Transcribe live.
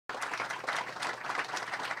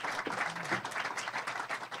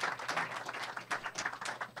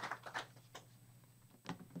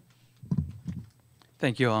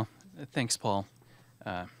Thank you all. Thanks, Paul.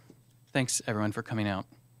 Thanks, everyone, for coming out.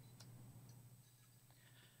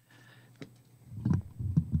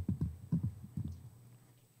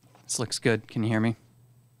 This looks good. Can you hear me?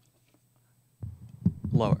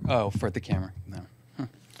 Lower. Oh, for the camera. No.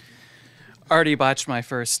 Already botched my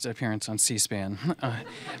first appearance on C-SPAN.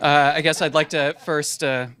 I guess I'd like to first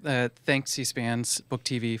thank C-SPAN's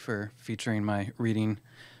BookTV for featuring my reading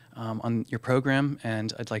on your program,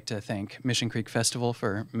 and I'd like to thank Mission Creek Festival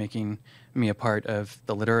for making me a part of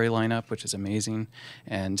the literary lineup, which is amazing,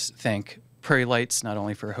 and thank Prairie Lights not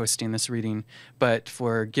only for hosting this reading, but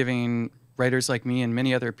for giving writers like me and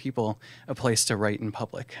many other people a place to write in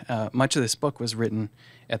public. Much of this book was written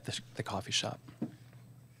at the coffee shop.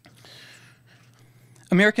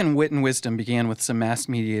 American wit and wisdom began with some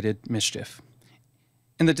mass-mediated mischief.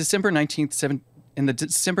 In the December 19th,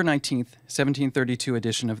 1732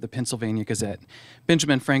 edition of the Pennsylvania Gazette,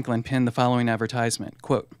 Benjamin Franklin penned the following advertisement,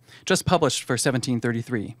 quote, "Just published for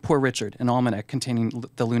 1733, Poor Richard, an almanac containing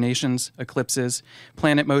the lunations, eclipses,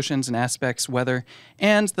 planet motions and aspects, weather,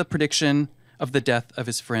 and the prediction of the death of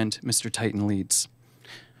his friend, Mr. Titan Leeds,"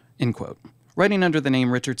 end quote. Writing under the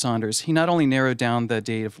name Richard Saunders, he not only narrowed down the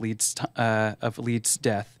date of Leeds'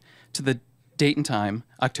 death to the date and time,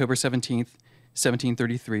 October 17th,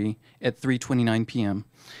 1733, at 3:29 p.m.,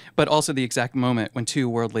 but also the exact moment when two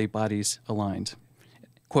worldly bodies aligned,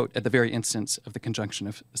 quote, "at the very instance of the conjunction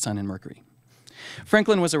of the Sun and Mercury."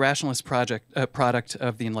 Franklin was a rationalist product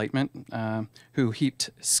of the Enlightenment who heaped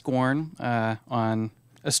scorn on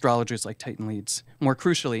astrologers like Titan Leeds. More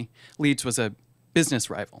crucially, Leeds was a business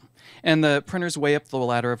rival, and the printer's way up the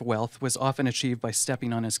ladder of wealth was often achieved by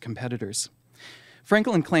stepping on his competitors.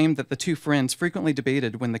 Franklin claimed that the two friends frequently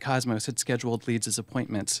debated when the Cosmos had scheduled Leeds'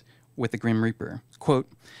 appointments with the Grim Reaper.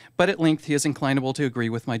 Quote, "But at length he is inclinable to agree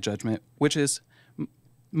with my judgment, which is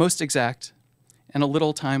most exact, and a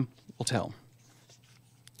little time will tell,"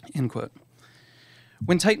 end quote.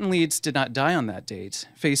 When Titan Leeds did not die on that date,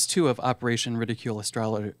 phase 2 of Operation Ridicule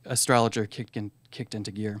Astrologer kicked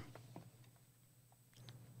into gear.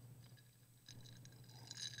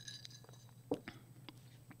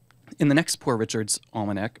 In the next Poor Richard's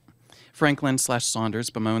almanac, Franklin/Saunders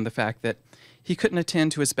bemoaned the fact that he couldn't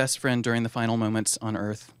attend to his best friend during the final moments on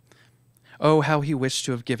Earth. Oh, how he wished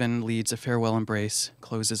to have given Leeds a farewell embrace,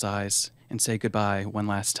 close his eyes, and say goodbye one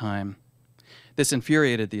last time. This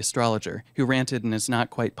infuriated the astrologer, who ranted in his not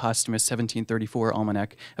quite posthumous 1734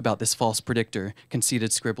 almanac about this false predictor,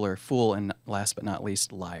 conceited scribbler, fool, and last but not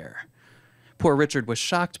least, liar. Poor Richard was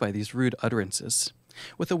shocked by these rude utterances.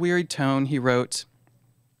 With a wearied tone, he wrote,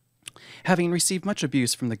 "Having received much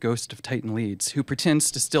abuse from the ghost of Titan Leeds, who pretends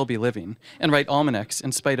to still be living, and write almanacs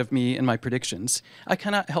in spite of me and my predictions, I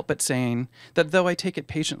cannot help but saying that though I take it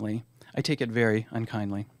patiently, I take it very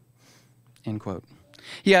unkindly," end quote.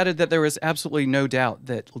 He added that there was absolutely no doubt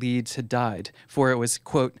that Leeds had died, for it was,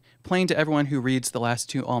 quote, "plain to everyone who reads the last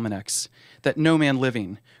two almanacs that no man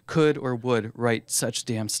living could or would write such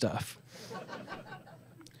damn stuff."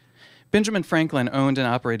 Benjamin Franklin owned and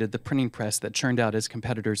operated the printing press that churned out his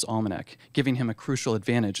competitor's almanac, giving him a crucial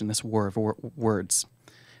advantage in this war of words.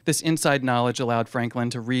 This inside knowledge allowed Franklin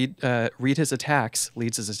to read his attacks,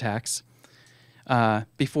 Leeds' attacks,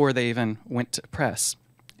 before they even went to press,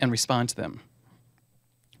 and respond to them.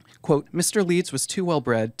 Quote, "Mr. Leeds was too well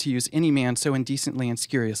bred to use any man so indecently and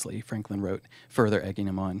scuriously," Franklin wrote, further egging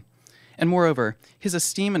him on. "And moreover, his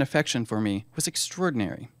esteem and affection for me was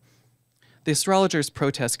extraordinary." The astrologer's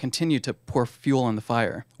protests continued to pour fuel on the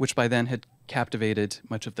fire, which by then had captivated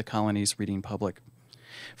much of the colony's reading public.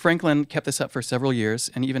 Franklin kept this up for several years,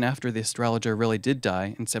 and even after the astrologer really did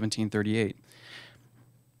die in 1738.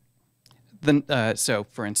 So,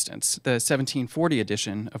 for instance, the 1740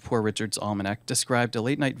 edition of Poor Richard's Almanac described a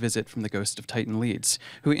late-night visit from the ghost of Titan Leeds,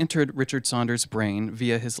 who entered Richard Saunders' brain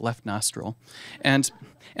via his left nostril, and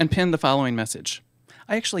penned the following message.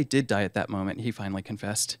 "I actually did die at that moment," he finally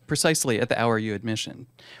confessed, "precisely at the hour you had mentioned,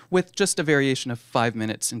 with just a variation of 5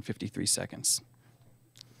 minutes and 53 seconds.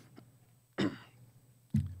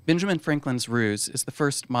 Benjamin Franklin's ruse is the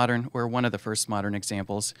first modern, or one of the first modern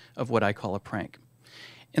examples of what I call a prank.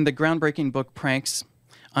 In the groundbreaking book Pranks,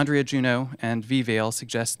 Andrea Junot and V. Vale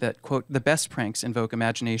suggest that, quote, "the best pranks invoke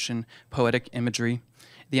imagination, poetic imagery,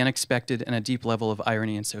 the unexpected, and a deep level of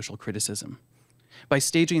irony and social criticism. By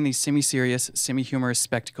staging these semi-serious, semi-humorous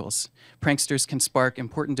spectacles, pranksters can spark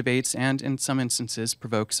important debates and, in some instances,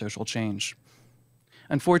 provoke social change.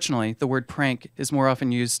 Unfortunately, the word prank is more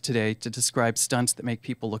often used today to describe stunts that make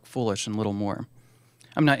people look foolish and little more.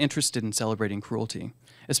 I'm not interested in celebrating cruelty,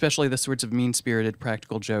 especially the sorts of mean-spirited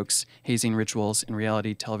practical jokes, hazing rituals, and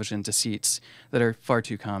reality television deceits that are far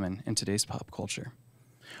too common in today's pop culture.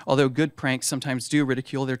 Although good pranks sometimes do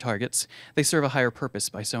ridicule their targets, they serve a higher purpose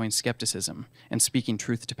by sowing skepticism and speaking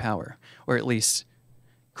truth to power, or at least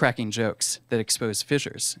cracking jokes that expose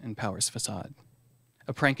fissures in power's facade.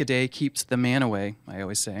 A prank a day keeps the man away, I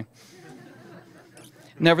always say.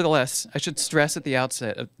 Nevertheless, I should stress at the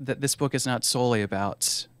outset that this book is not solely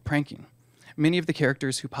about pranking. Many of the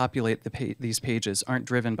characters who populate these pages aren't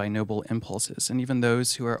driven by noble impulses, and even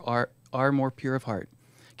those who are more pure of heart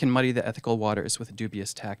can muddy the ethical waters with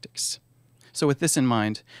dubious tactics. So with this in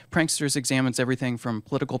mind, Pranksters examines everything from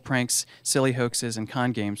political pranks, silly hoaxes, and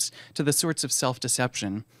con games to the sorts of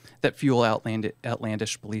self-deception that fuel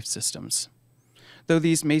outlandish belief systems. Though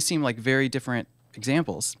these may seem like very different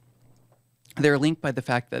examples, they are linked by the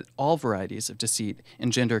fact that all varieties of deceit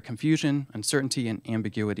engender confusion, uncertainty, and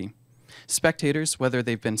ambiguity. Spectators, whether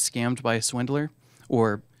they've been scammed by a swindler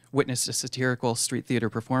or witnessed a satirical street theater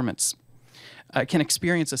performance, can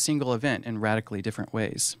experience a single event in radically different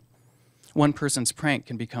ways. One person's prank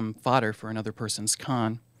can become fodder for another person's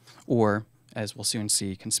con, or, as we'll soon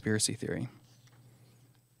see, conspiracy theory.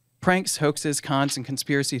 Pranks, hoaxes, cons, and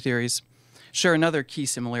conspiracy theories share another key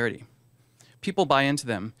similarity. People buy into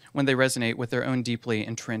them when they resonate with their own deeply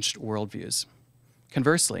entrenched worldviews.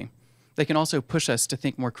 Conversely, they can also push us to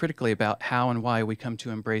think more critically about how and why we come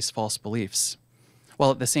to embrace false beliefs,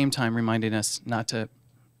 while at the same time reminding us not to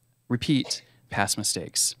repeat past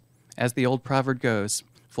mistakes. As the old proverb goes,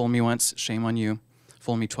 fool me once, shame on you.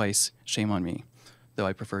 Fool me twice, shame on me. Though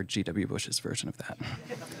I prefer G.W. Bush's version of that.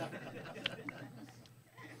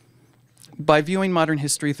 By viewing modern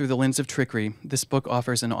history through the lens of trickery, this book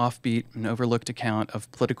offers an offbeat and overlooked account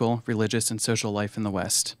of political, religious, and social life in the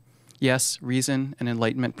West. Yes, reason and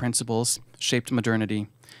Enlightenment principles shaped modernity,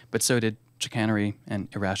 but so did chicanery and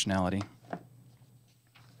irrationality.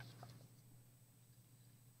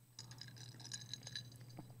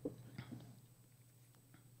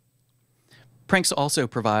 Pranks also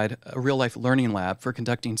provide a real-life learning lab for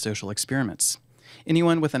conducting social experiments.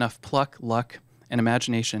 Anyone with enough pluck, luck, and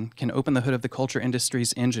imagination can open the hood of the culture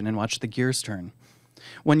industry's engine and watch the gears turn.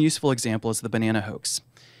 One useful example is the banana hoax.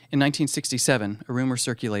 In 1967, a rumor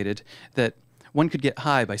circulated that one could get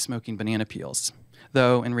high by smoking banana peels,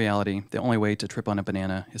 though in reality, the only way to trip on a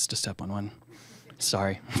banana is to step on one.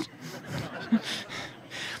 Sorry.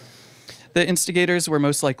 The instigators were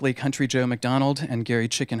most likely Country Joe McDonald and Gary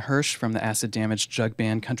Chicken Hirsch from the acid-damaged jug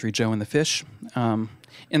band Country Joe and the Fish.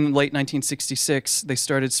 In late 1966, they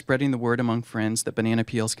started spreading the word among friends that banana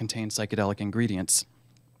peels contained psychedelic ingredients.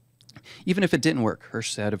 Even if it didn't work,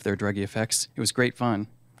 Hirsch said of their druggy effects, it was great fun,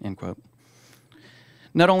 end quote.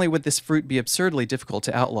 Not only would this fruit be absurdly difficult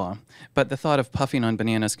to outlaw, but the thought of puffing on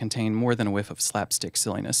bananas contained more than a whiff of slapstick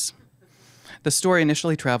silliness. The story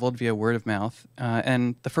initially traveled via word of mouth,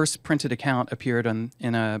 and the first printed account appeared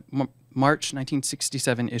in a March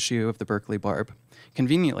 1967 issue of the Berkeley Barb.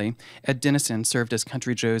 Conveniently, Ed Dennison served as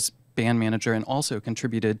Country Joe's band manager and also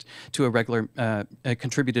contributed a regular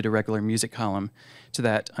music column to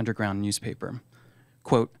that underground newspaper.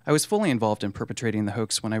 Quote, "I was fully involved in perpetrating the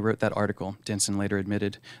hoax when I wrote that article," Denson later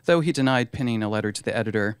admitted, though he denied penning a letter to the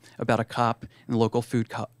editor about a cop in the local food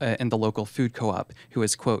co-op who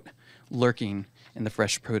was, quote, lurking in the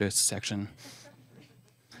fresh produce section.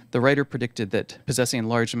 The writer predicted that possessing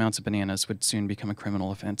large amounts of bananas would soon become a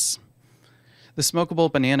criminal offense. The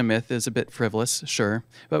smokable banana myth is a bit frivolous, sure,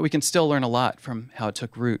 but we can still learn a lot from how it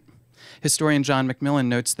took root. Historian John McMillan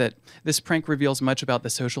notes that this prank reveals much about the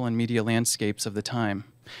social and media landscapes of the time.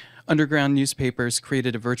 Underground newspapers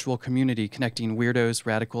created a virtual community connecting weirdos,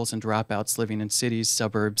 radicals, and dropouts living in cities,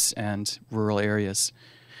 suburbs, and rural areas.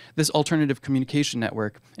 This alternative communication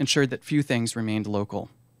network ensured that few things remained local.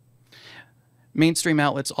 Mainstream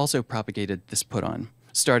outlets also propagated this put-on,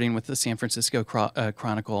 starting with the San Francisco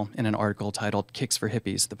Chronicle in an article titled "Kicks for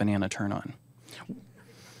Hippies, the Banana Turn-On."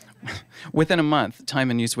 Within a month,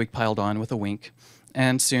 Time and Newsweek piled on with a wink,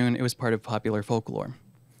 and soon it was part of popular folklore.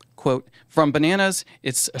 Quote, "From bananas,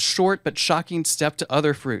 it's a short but shocking step to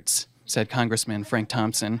other fruits," said Congressman Frank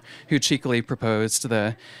Thompson, who cheekily proposed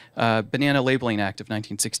the Banana Labeling Act of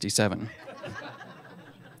 1967.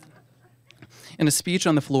 In a speech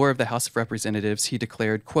on the floor of the House of Representatives, he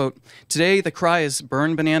declared, quote, "Today the cry is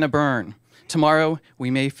burn, banana, burn. Tomorrow we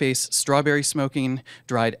may face strawberry smoking,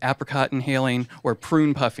 dried apricot inhaling, or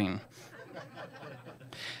prune puffing."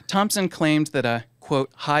 Thompson claimed that a,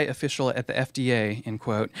 quote, high official at the FDA, end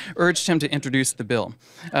quote, urged him to introduce the bill.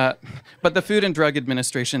 But the Food and Drug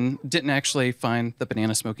Administration didn't actually find the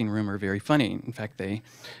banana smoking rumor very funny. In fact, they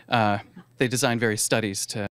designed various studies to